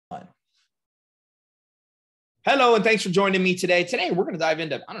Hello, and thanks for joining me today. Today, we're going to dive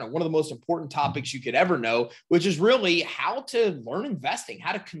into, one of the most important topics you could ever know, which is really how to learn investing,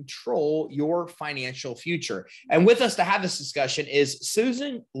 how to control your financial future. And with us to have this discussion is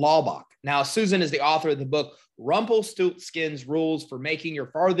Susan Laubach. Now, Susan is the author of the book, Rumpelstiltskin's Rules for Making Your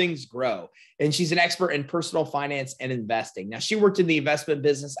Farthings Grow. And she's an expert in personal finance and investing. Now, she worked in the investment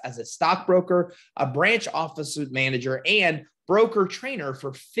business as a stockbroker, a branch office manager, and broker trainer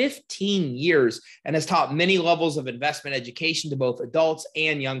for 15 years and has taught many levels of investment education to both adults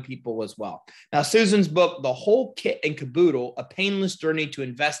and young people as well. Now, Susan's book, The Whole Kitt Caboodle, A Painless Journey to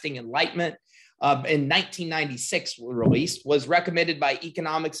Investing Enlightenment, in 1996 released, was recommended by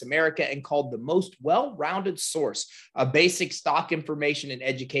Economics America and called the most well-rounded source of basic stock information and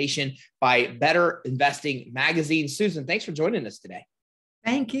education by Better Investing magazine. Susan, thanks for joining us today.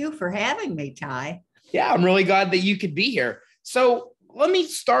 Thank you for having me, Ty. Yeah, I'm really glad that you could be here. So let me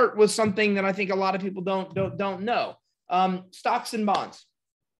start with something that I think a lot of people don't know. Stocks and bonds.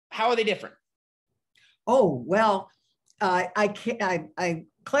 How are they different? Oh, well, I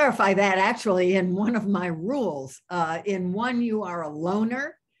clarify that actually in one of my rules. In one, you are a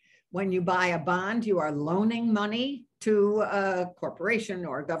loaner. When you buy a bond, you are loaning money to a corporation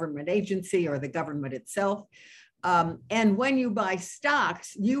or a government agency or the government itself. And when you buy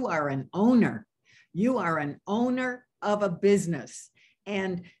stocks, you are an owner. You are an owner of a business.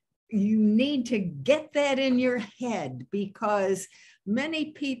 And you need to get that in your head because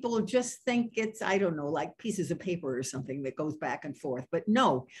many people just think it's, I don't know, like pieces of paper or something that goes back and forth. But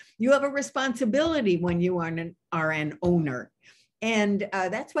no, you have a responsibility when you are an owner. And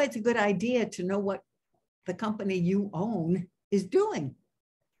that's why it's a good idea to know what the company you own is doing.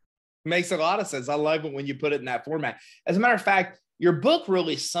 Makes a lot of sense. I love it when you put it in that format. As a matter of fact, your book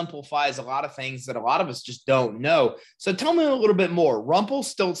really simplifies a lot of things that a lot of us just don't know. So tell me a little bit more.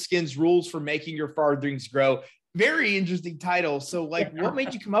 Rumpelstiltskin's Rules for Making Your Farthings Grow. Very interesting title. So what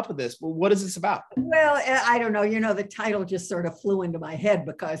made you come up with this? Well, what is this about? Well, I don't know. The title just sort of flew into my head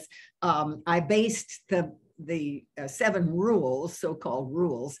because I based the 7 rules, so-called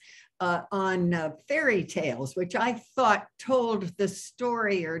rules, on fairy tales, which I thought told the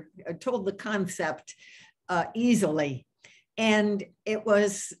story or told the concept easily. And it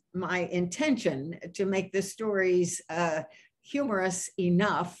was my intention to make the stories humorous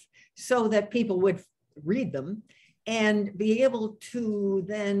enough so that people would read them and be able to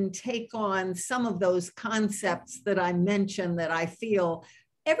then take on some of those concepts that I mentioned that I feel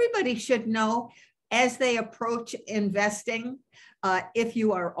everybody should know as they approach investing. If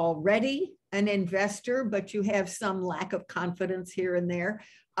you are already an investor, but you have some lack of confidence here and there,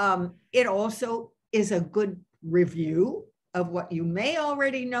 it also is a good review of what you may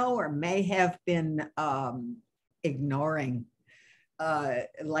already know or may have been ignoring.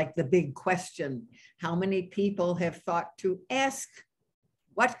 Like the big question, how many people have thought to ask,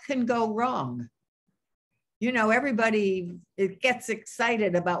 what can go wrong? Everybody gets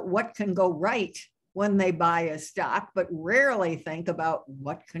excited about what can go right when they buy a stock, but rarely think about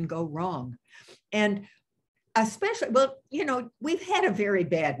what can go wrong. And especially, we've had a very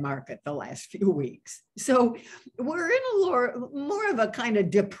bad market the last few weeks. So we're in a more of a kind of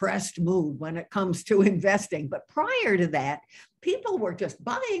depressed mood when it comes to investing. But prior to that, people were just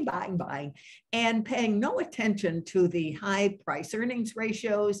buying, and paying no attention to the high price earnings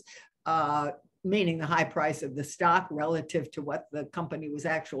ratios, meaning the high price of the stock relative to what the company was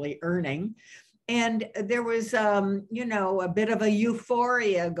actually earning. And there was, a bit of a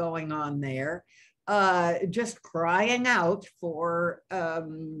euphoria going on there. Just crying out for,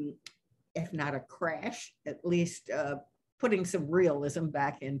 if not a crash, at least putting some realism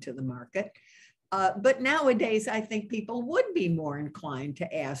back into the market. But nowadays, I think people would be more inclined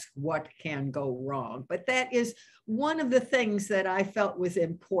to ask what can go wrong. But that is one of the things that I felt was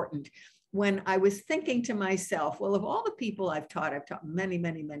important when I was thinking to myself, well, of all the people I've taught many,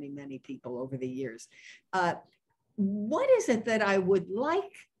 many, many, many people over the years. What is it that I would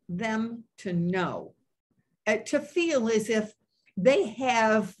like them to know, to feel as if they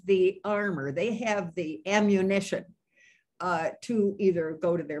have the armor, they have the ammunition to either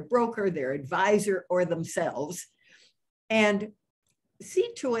go to their broker, their advisor, or themselves, and see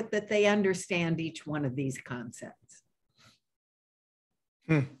to it that they understand each one of these concepts.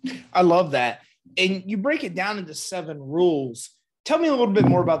 I love that. And you break it down into 7 rules. Tell me a little bit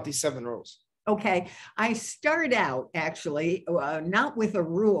more about these 7 rules. Okay, I start out actually not with a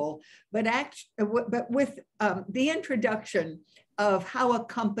rule, but with the introduction of how a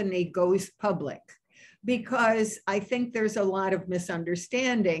company goes public, because I think there's a lot of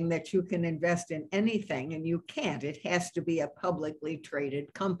misunderstanding that you can invest in anything and you can't. It has to be a publicly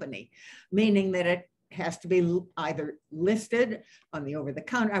traded company, meaning that it has to be either listed on the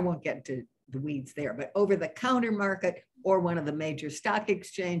over-the-counter, I won't get into the weeds there, but over-the-counter market or one of the major stock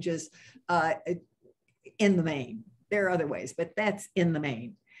exchanges in the main. There are other ways, but that's in the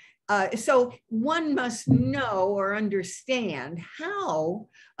main. So one must know or understand how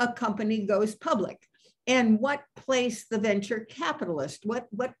a company goes public and what place the venture capitalist,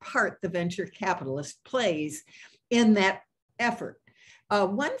 what part the venture capitalist plays in that effort.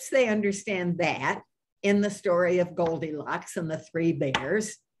 Once they understand that, in the story of Goldilocks and the three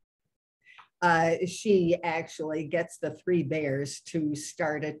bears, she actually gets the three bears to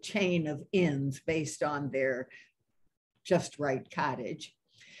start a chain of inns based on their just right cottage.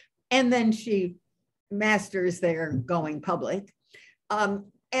 And then she masters their going public. And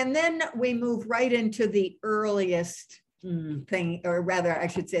then we move right into the earliest thing, or rather, I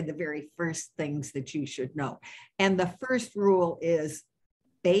should say the very first things that you should know. And the first rule is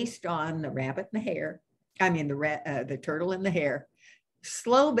based on the rabbit and the hare, the turtle and the hare.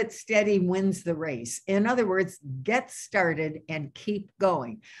 Slow but steady wins the race. In other words, get started and keep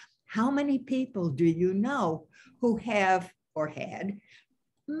going. How many people do you know who have or had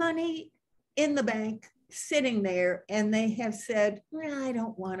money in the bank sitting there and they have said, I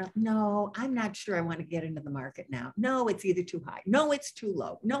don't want to, no, I'm not sure I want to get into the market now. No, it's either too high. No, it's too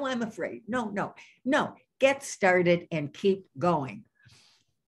low. No, I'm afraid. No. Get started and keep going.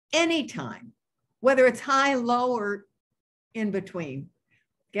 Anytime, whether it's high, low, or in between,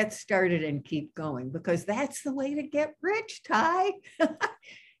 get started and keep going, because that's the way to get rich, Ty.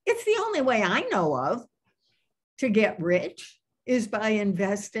 It's the only way I know of to get rich is by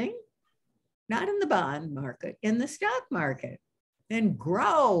investing, not in the bond market, in the stock market, and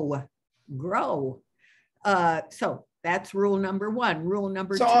grow. So that's rule number one. Rule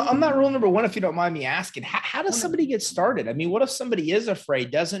number two. So I'm not rule number one, if you don't mind me asking. How does somebody get started? I mean, what if somebody is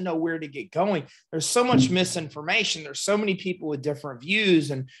afraid, doesn't know where to get going? There's so much misinformation. There's so many people with different views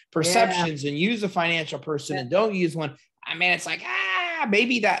and perceptions, and use a financial person and don't use one. I mean, it's like,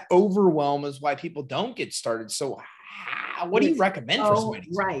 maybe that overwhelm is why people don't get started. So what do you recommend for somebody?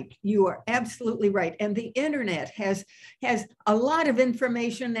 Right. You are absolutely right. And the internet has a lot of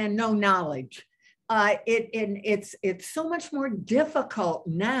information and no knowledge. It's so much more difficult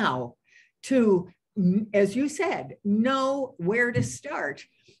now to, as you said, know where to start.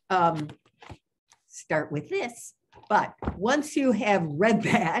 Start with this. But once you have read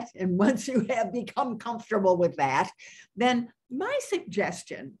that and once you have become comfortable with that, then my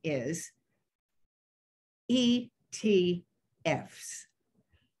suggestion is ETFs.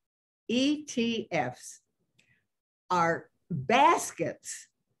 ETFs are baskets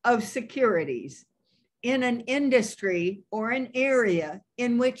of securities in an industry or an area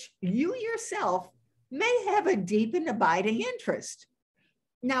in which you yourself may have a deep and abiding interest.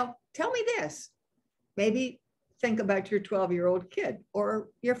 Now, tell me this, maybe think about your 12-year-old kid or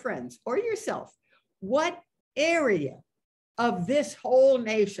your friends or yourself. What area of this whole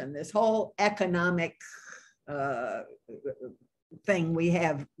nation, this whole economic thing we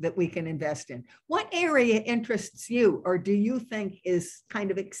have that we can invest in, what area interests you or do you think is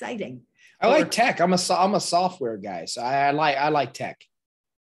kind of exciting? I like tech. I'm a software guy, so I like tech.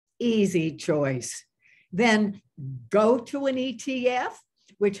 Easy choice. Then go to an ETF,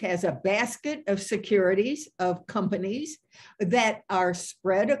 which has a basket of securities of companies that are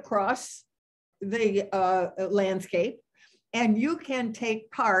spread across the landscape, and you can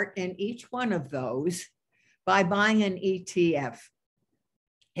take part in each one of those by buying an ETF,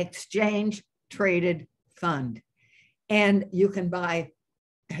 exchange traded fund, and you can buy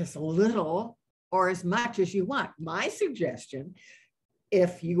as little or as much as you want. My suggestion,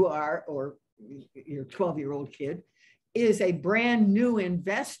 if you are, or your 12-year-old kid, is a brand new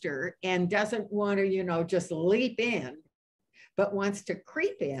investor and doesn't want to, just leap in, but wants to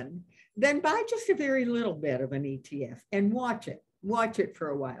creep in, then buy just a very little bit of an ETF and watch it for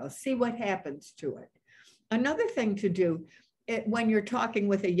a while, see what happens to it. Another thing to do when you're talking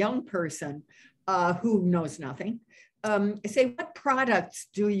with a young person who knows nothing, say, what products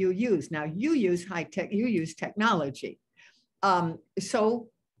do you use? Now, you use high tech, you use technology. So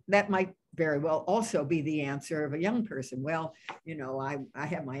that might very well also be the answer of a young person. Well, I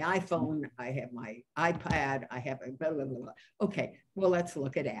have my iPhone, I have my iPad, I have a blah, blah, blah, blah. Okay, well, let's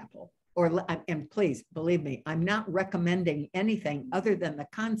look at Apple. And please believe me, I'm not recommending anything other than the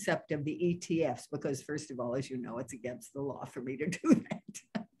concept of the ETFs, because first of all, as you know, it's against the law for me to do that.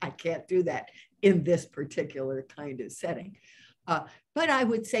 I can't do that in this particular kind of setting. But I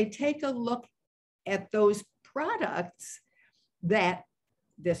would say take a look at those products that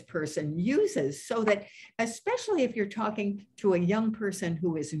this person uses, so that, especially if you're talking to a young person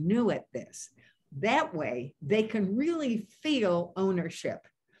who is new at this, That way, they can really feel ownership.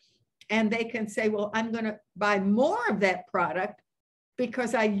 And they can say, well, I'm going to buy more of that product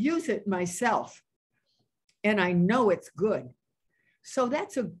because I use it myself and I know it's good. So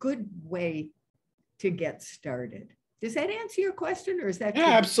that's a good way to get started. Does that answer your question, or is that?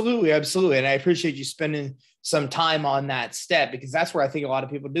 Yeah, absolutely. Absolutely. And I appreciate you spending some time on that step, because that's where I think a lot of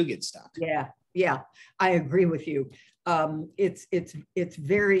people do get stuck. Yeah. Yeah. I agree with you. It's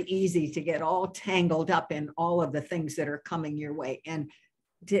very easy to get all tangled up in all of the things that are coming your way. And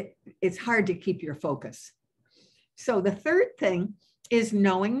it's hard to keep your focus. So the third thing is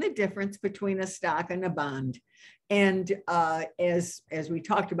knowing the difference between a stock and a bond. And as we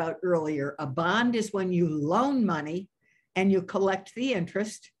talked about earlier, a bond is when you loan money and you collect the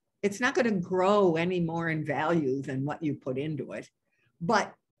interest. It's not going to grow any more in value than what you put into it,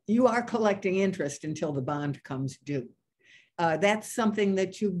 but you are collecting interest until the bond comes due. That's something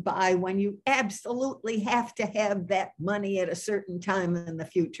that you buy when you absolutely have to have that money at a certain time in the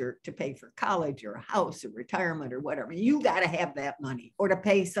future to pay for college or a house or retirement or whatever. You got to have that money, or to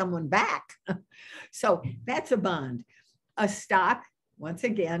pay someone back. So that's a bond. A stock, once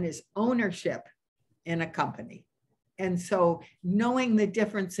again, is ownership in a company. And so knowing the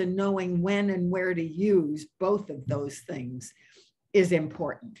difference and knowing when and where to use both of those things is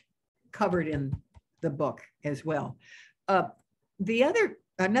important, covered in the book as well.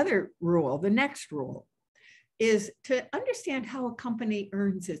 Another rule, the next rule, is to understand how a company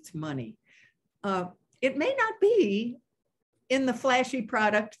earns its money. It may not be in the flashy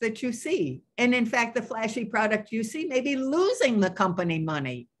product that you see. And in fact, the flashy product you see may be losing the company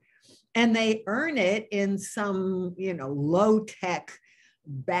money, and they earn it in some, low-tech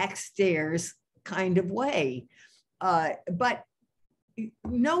backstairs kind of way. But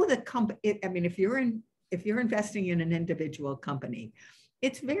know the company. If you're investing in an individual company,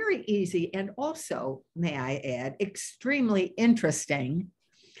 it's very easy, and also, may I add, extremely interesting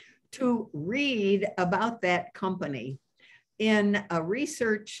to read about that company in a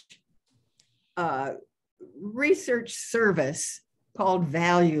research service called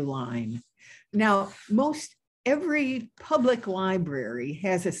Value Line. Now, every public library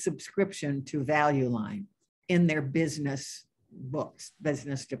has a subscription to Value Line in their business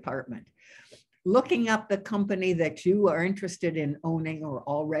department. Looking up the company that you are interested in owning or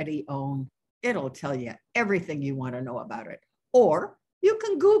already own, it'll tell you everything you want to know about it. Or you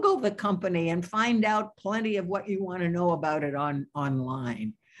can Google the company and find out plenty of what you want to know about it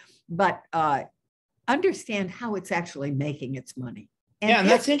online. But understand how it's actually making its money. And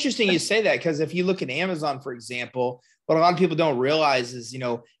that's interesting you say that, because if you look at Amazon, for example, what a lot of people don't realize is,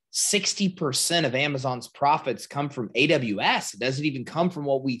 60% of Amazon's profits come from AWS. It doesn't even come from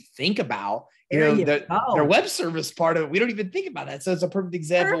what we think about. Their web service part of it, we don't even think about that. So it's a perfect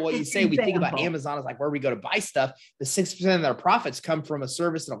example of what you say. We think about Amazon as like where we go to buy stuff. The 6% of their profits come from a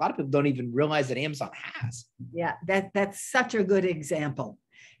service that a lot of people don't even realize that Amazon has. Yeah, that's such a good example.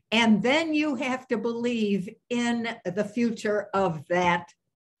 And then you have to believe in the future of that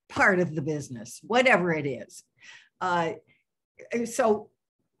part of the business, whatever it is. So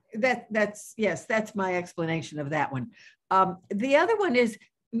that's my explanation of that one. The other one is,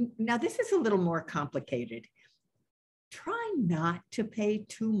 now this is a little more complicated. Try not to pay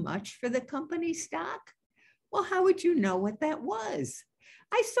too much for the company stock. Well, how would you know what that was?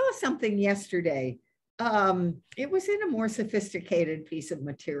 I saw something yesterday. It was in a more sophisticated piece of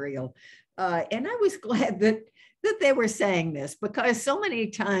material. And I was glad that they were saying this, because so many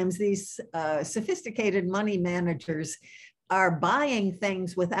times these sophisticated money managers are buying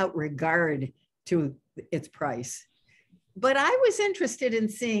things without regard to its price. But I was interested in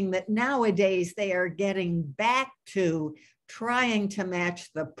seeing that nowadays they are getting back to trying to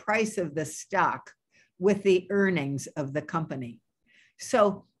match the price of the stock with the earnings of the company.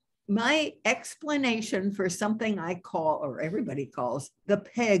 So my explanation for something I call, or everybody calls, the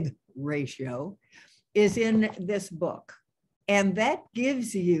PEG ratio is in this book. And that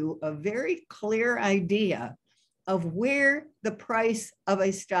gives you a very clear idea of where the price of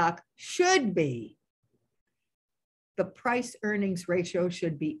a stock should be. The price earnings ratio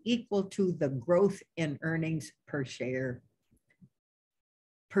should be equal to the growth in earnings per share,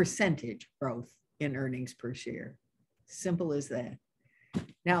 percentage growth in earnings per share. Simple as that.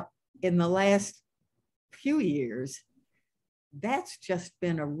 Now, in the last few years, that's just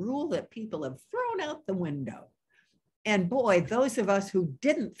been a rule that people have thrown out the window. And boy, those of us who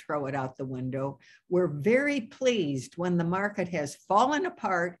didn't throw it out the window were very pleased when the market has fallen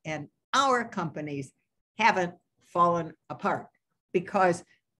apart and our companies haven't fallen apart, because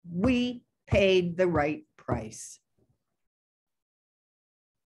we paid the right price.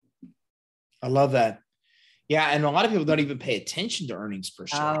 I love that. Yeah. And a lot of people don't even pay attention to earnings per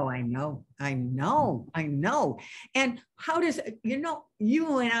share. Oh, I know. And how does,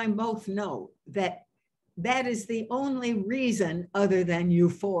 you and I both know that that is the only reason, other than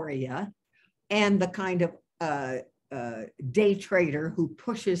euphoria and the kind of day trader who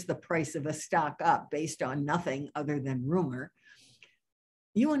pushes the price of a stock up based on nothing other than rumor.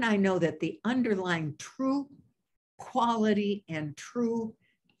 You and I know that the underlying true quality and true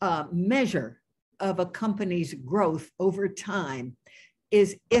measure of a company's growth over time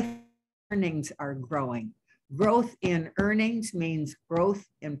is if earnings are growing. Growth in earnings means growth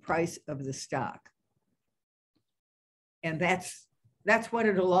in price of the stock. And that's what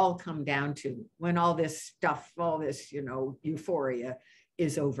it'll all come down to when all this stuff, all this, euphoria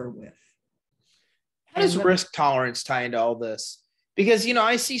is over with. How does risk tolerance tie into all this? Because,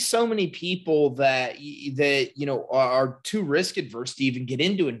 I see so many people that are too risk adverse to even get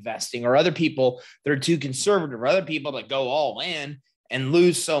into investing, or other people that are too conservative, or other people that go all in and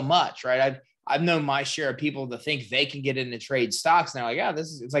lose so much, right? I've known my share of people that think they can get into trade stocks. And they're like, yeah,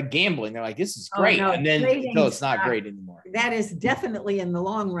 it's like gambling. They're like, this is great. Oh, no, and then until it's not great anymore. That is definitely in the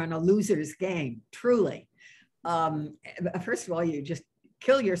long run a loser's game, truly. First of all, you just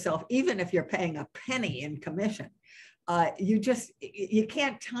kill yourself, even if you're paying a penny in commission. You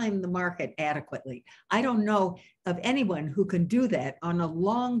can't time the market adequately. I don't know of anyone who can do that on a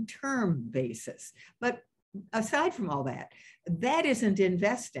long-term basis. But aside from all that, that isn't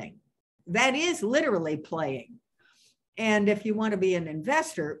investing. That is literally playing. And if you want to be an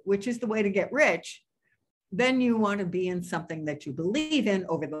investor, which is the way to get rich, then you want to be in something that you believe in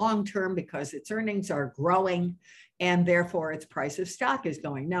over the long term, because its earnings are growing and therefore its price of stock is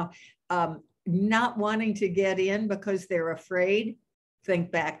going. Now, not wanting to get in because they're afraid,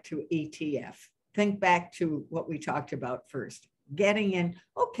 think back to ETF. Think back to what we talked about first. Getting in,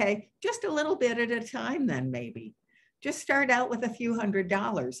 okay, just a little bit at a time then maybe. Just start out with a few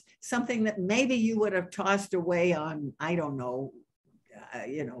 $100s, something that maybe you would have tossed away on, I don't know,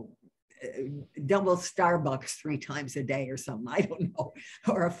 double Starbucks 3 times a day or something, I don't know,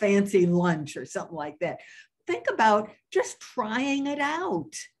 or a fancy lunch or something like that. Think about just trying it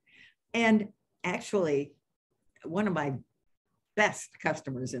out. And actually, one of my best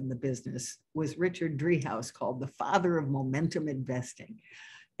customers in the business was Richard Driehaus, called the father of momentum investing.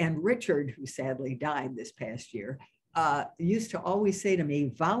 And Richard, who sadly died this past year, used to always say to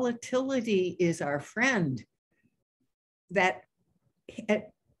me, volatility is our friend. That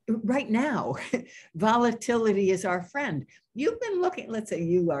right now, volatility is our friend. You've been looking, let's say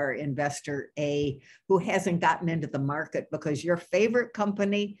you are investor A who hasn't gotten into the market because your favorite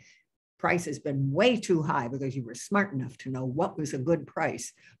company price has been way too high because you were smart enough to know what was a good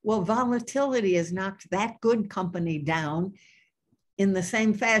price. Well, volatility has knocked that good company down in the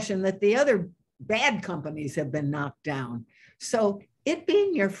same fashion that the other bad companies have been knocked down. So it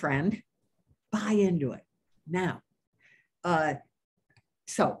being your friend, buy into it now.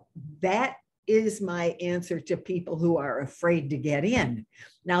 So that is my answer to people who are afraid to get in.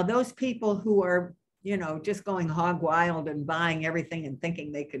 Now, those people who are just going hog wild and buying everything and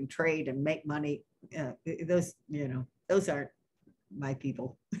thinking they can trade and make money, those aren't my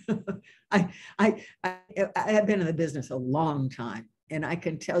people. I have been in the business a long time, and I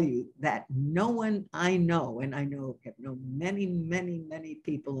can tell you that no one I know, and I know many, many, many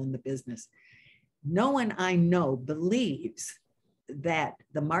people in the business, no one I know believes that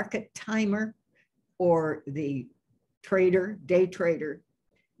the market timer or the day trader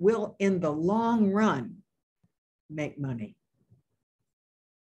will in the long run make money.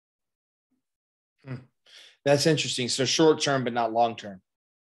 That's interesting. So short term, but not long term.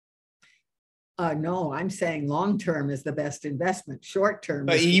 No, I'm saying long term is the best investment. Short term.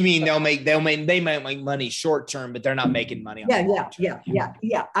 But you mean they might make money short term, but they're not making money.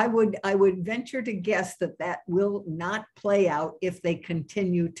 Yeah. I would venture to guess that will not play out if they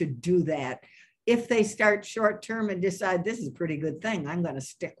continue to do that. If they start short term and decide this is a pretty good thing, I'm going to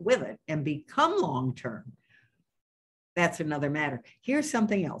stick with it and become long term, that's another matter. Here's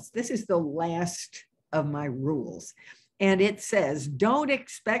something else. This is the last of my rules. And it says, don't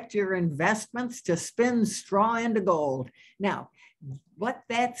expect your investments to spin straw into gold. Now, what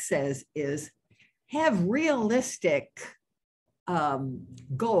that says is have realistic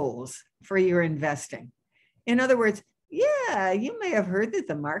goals for your investing. In other words, yeah, you may have heard that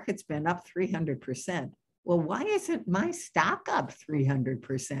the market's been up 300%. Well, why isn't my stock up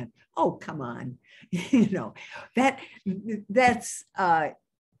 300%? Oh, come on. That's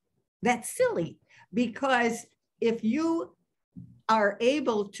silly, because if you are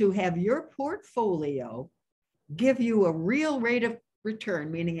able to have your portfolio give you a real rate of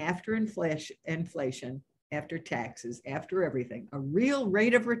return, meaning after inflation, after taxes, after everything, a real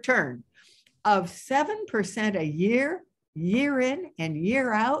rate of return of 7% a year, year in and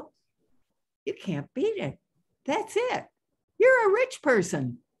year out, you can't beat it. That's it. You're a rich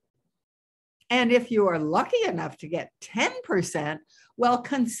person. And if you are lucky enough to get 10%, well,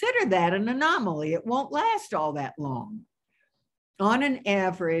 consider that an anomaly. It won't last all that long. On an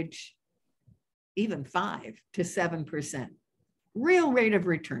average, even 5 to 7%. Real rate of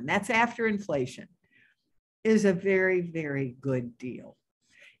return, that's after inflation, is a very, very good deal.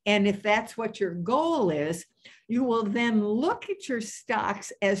 And if that's what your goal is, you will then look at your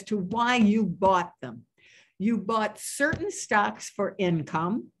stocks as to why you bought them. You bought certain stocks for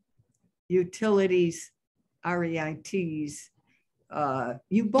income, utilities, REITs,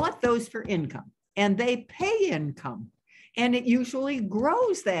 you bought those for income, and they pay income. And it usually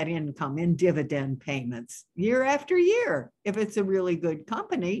grows that income in dividend payments year after year, if it's a really good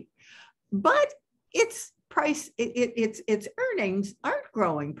company. But its earnings aren't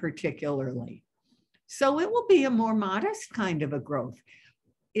growing particularly. So it will be a more modest kind of a growth.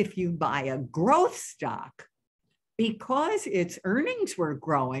 If you buy a growth stock, because its earnings were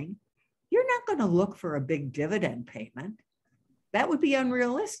growing, you're not going to look for a big dividend payment. That would be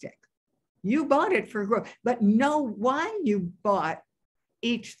unrealistic. You bought it for growth, but know why you bought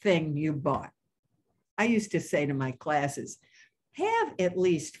each thing you bought. I used to say to my classes, have at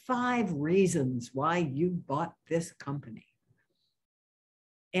least 5 reasons why you bought this company.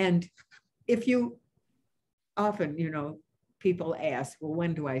 And if you often, people ask, well,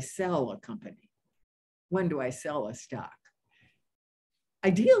 when do I sell a company? When do I sell a stock?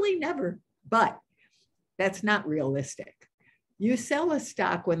 Ideally, never, but that's not realistic. You sell a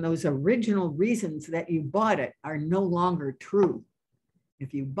stock when those original reasons that you bought it are no longer true.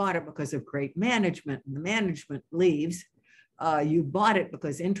 If you bought it because of great management and the management leaves, you bought it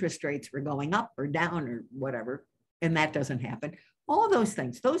because interest rates were going up or down or whatever, and that doesn't happen. All those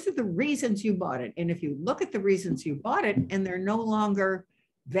things, those are the reasons you bought it. And if you look at the reasons you bought it and they're no longer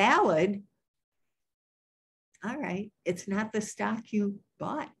valid, all right, it's not the stock you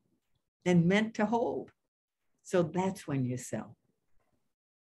bought and meant to hold. So that's when you sell.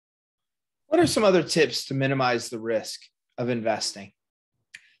 What are some other tips to minimize the risk of investing?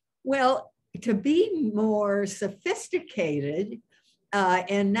 Well, to be more sophisticated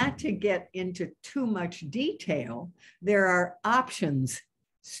and not to get into too much detail, there are options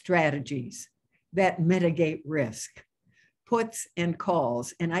strategies that mitigate risk, puts and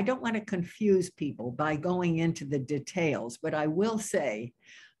calls. And I don't want to confuse people by going into the details, but I will say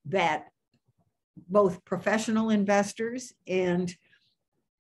that both professional investors and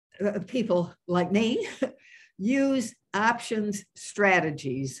people like me use options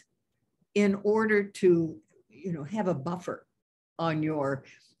strategies in order to, have a buffer on your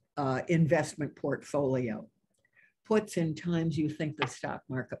investment portfolio. Puts in times you think the stock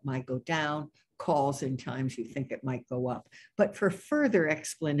market might go down, calls in times you think it might go up. But for further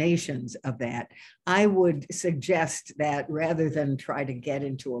explanations of that, I would suggest that rather than try to get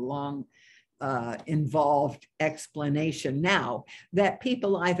into a long involved explanation now, that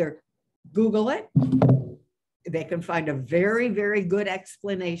people either Google it, they can find a very, very good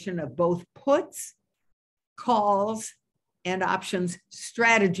explanation of both puts, calls, and options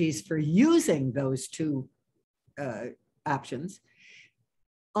strategies for using those two options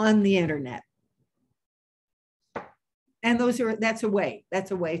on the internet. And that's a way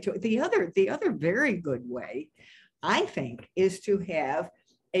to, the other very good way, I think, is to have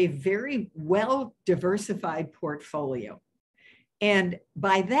a very well diversified portfolio. And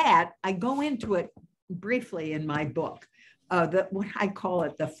by that, I go into it briefly in my book, what I call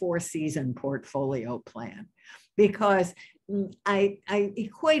it the 4-season portfolio plan, because I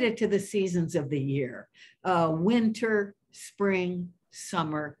equate it to the seasons of the year, winter, spring,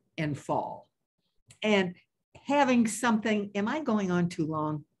 summer, and fall. And having something, am I going on too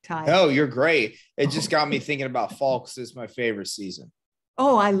long, Ty? Oh, you're great. It just got me thinking about fall because it's my favorite season.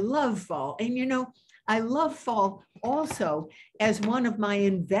 Oh, I love fall. And I love fall also as one of my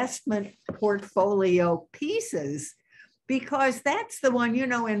investment portfolio pieces, because that's the one,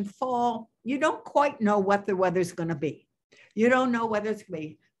 in fall, you don't quite know what the weather's going to be. You don't know whether it's going to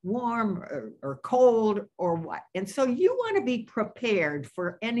be warm or cold or what. And so you want to be prepared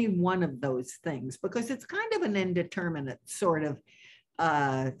for any one of those things, because it's kind of an indeterminate sort of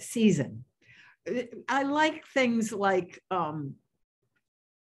season. I like things like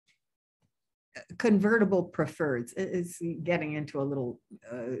convertible preferreds. It's getting into a little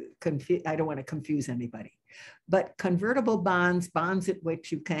I don't want to confuse anybody, but convertible bonds at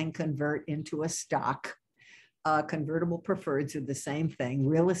which you can convert into a stock, Convertible preferreds are the same thing.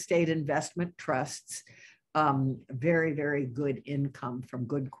 Real estate investment trusts, very, very good income from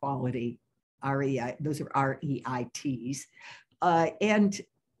good quality REI. Those are REITs.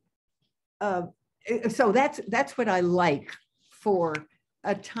 So that's what I like for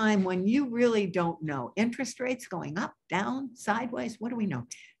a time when you really don't know. Interest rates going up, down, sideways, what do we know?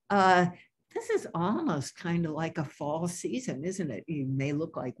 This is almost kind of like a fall season, isn't it? It may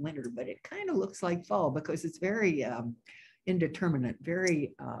look like winter, but it kind of looks like fall because it's very indeterminate,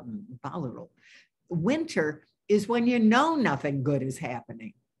 very volatile. Winter is when you know nothing good is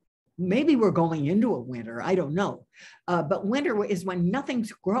happening. Maybe we're going into a winter, I don't know. But winter is when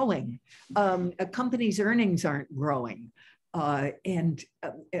nothing's growing. A company's earnings aren't growing. It's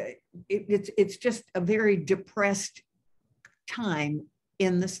just a very depressed time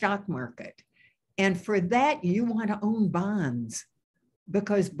in the stock market. And for that, you want to own bonds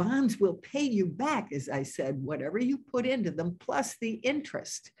because bonds will pay you back, as I said, whatever you put into them, plus the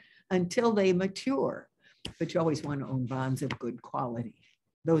interest until they mature. But you always want to own bonds of good quality.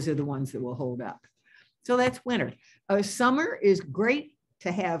 Those are the ones that will hold up. So that's winter. Summer is great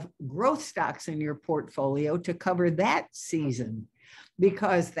to have growth stocks in your portfolio to cover that season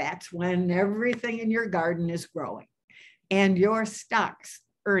because that's when everything in your garden is growing and your stocks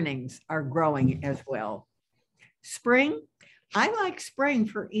earnings are growing as well. Spring, I like spring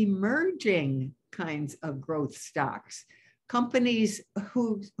for emerging kinds of growth stocks. Companies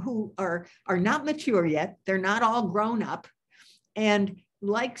who are not mature yet, they're not all grown up, and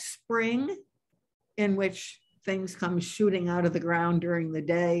like spring, in which things come shooting out of the ground during the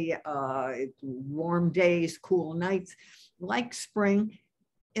day, warm days, cool nights, like spring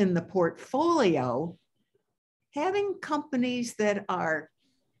in the portfolio, having companies that are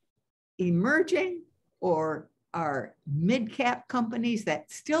emerging or are mid-cap companies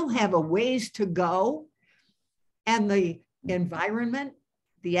that still have a ways to go, and the environment,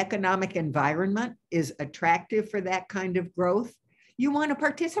 the economic environment is attractive for that kind of growth, you want to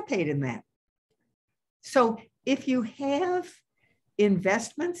participate in that. So if you have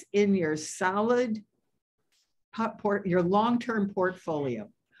investments in your solid, your long-term portfolio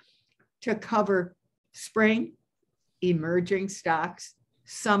to cover spring, emerging stocks,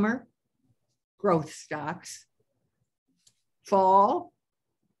 summer, growth stocks, fall,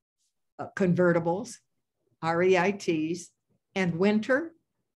 convertibles, REITs, and winter,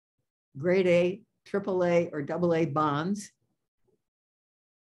 grade A, AAA, or AA bonds,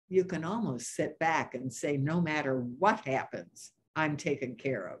 you can almost sit back and say, no matter what happens, I'm taken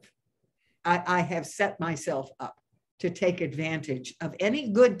care of. I have set myself up to take advantage of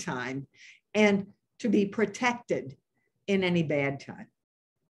any good time and to be protected in any bad time.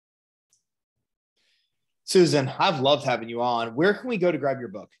 Susan, I've loved having you on. Where can we go to grab your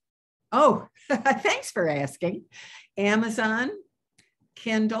book? Oh, thanks for asking. Amazon,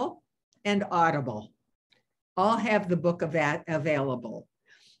 Kindle, and Audible all have the book of that available.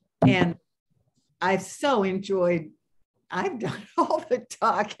 And I've so enjoyed, I've done all the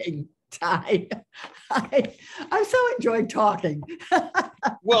talking, Ty. I've so enjoyed talking.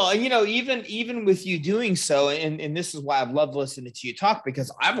 Well, you know, even with you doing so, and this is why I've loved listening to you talk,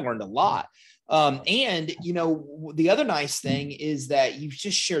 because I've learned a lot. And, you know, the other nice thing is that you've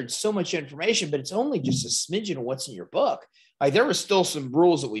just shared so much information, but it's only just a smidgen of what's in your book. Like there were still some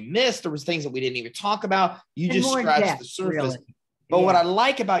rules that we missed. There was things that we didn't even talk about. You just scratched the surface. Really. But what I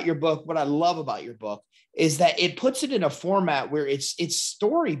like about your book, what I love about your book is that it puts it in a format where it's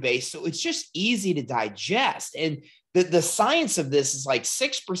story-based. So it's just easy to digest. And the science of this is like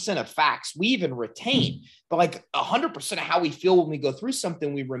 6% of facts we even retain, but like 100% of how we feel when we go through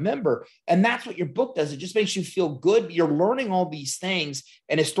something we remember. And that's what your book does. It just makes you feel good. You're learning all these things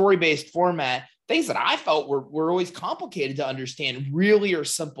in a story-based format. Things that I felt were always complicated to understand really are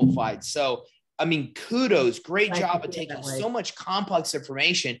simplified. So, I mean, kudos, great job of taking so much complex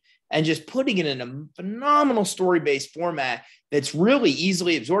information and just putting it in a phenomenal story-based format that's really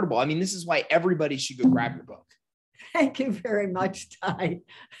easily absorbable. I mean, this is why everybody should go grab your book. Thank you very much, Ty.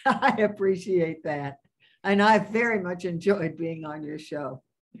 I appreciate that. And I've very much enjoyed being on your show.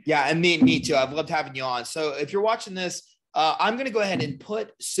 Yeah, and me too. I've loved having you on. So if you're watching this, I'm going to go ahead and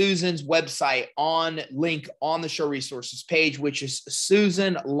put Susan's website link on the show resources page, which is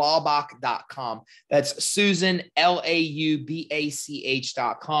susanlaubach.com. That's Susan, Laubach.com.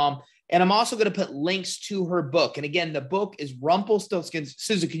 And I'm also going to put links to her book. And again, the book is Rumpelstiltskin's.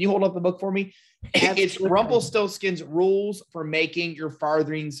 Susan, can you hold up the book for me? Absolutely. It's Rumpelstiltskin's Rules for Making Your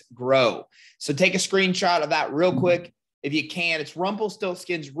Farthings Grow. So take a screenshot of that real quick. if you can. It's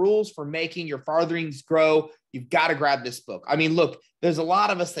Rumpelstiltskin's Rules for Making Your Farthings Grow. You've got to grab this book. I mean, look, there's a lot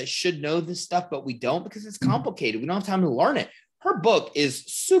of us that should know this stuff, but we don't because it's complicated. We don't have time to learn it. Her book is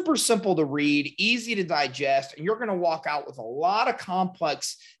super simple to read, easy to digest, and you're going to walk out with a lot of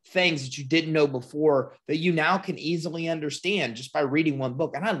complex things that you didn't know before that you now can easily understand just by reading one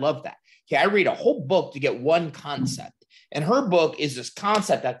book. And I love that. Okay, I read a whole book to get one concept. And her book is this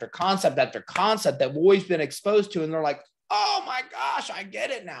concept after concept after concept that we've always been exposed to. And they're like, oh my gosh, I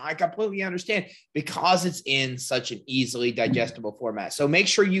get it now. I completely understand because it's in such an easily digestible format. So make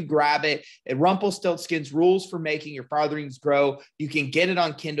sure you grab it at Rumpelstiltskin's Rules for Making Your Farthings Grow. You can get it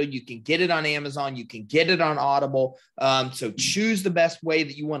on Kindle. You can get it on Amazon. You can get it on Audible. So choose the best way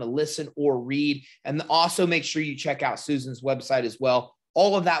that you want to listen or read. And also make sure you check out Susan's website as well.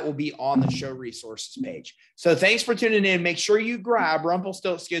 All of that will be on the show resources page. So thanks for tuning in. Make sure you grab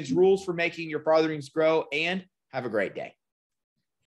Rumpelstiltskin's Rules for Making Your Farthings Grow and have a great day.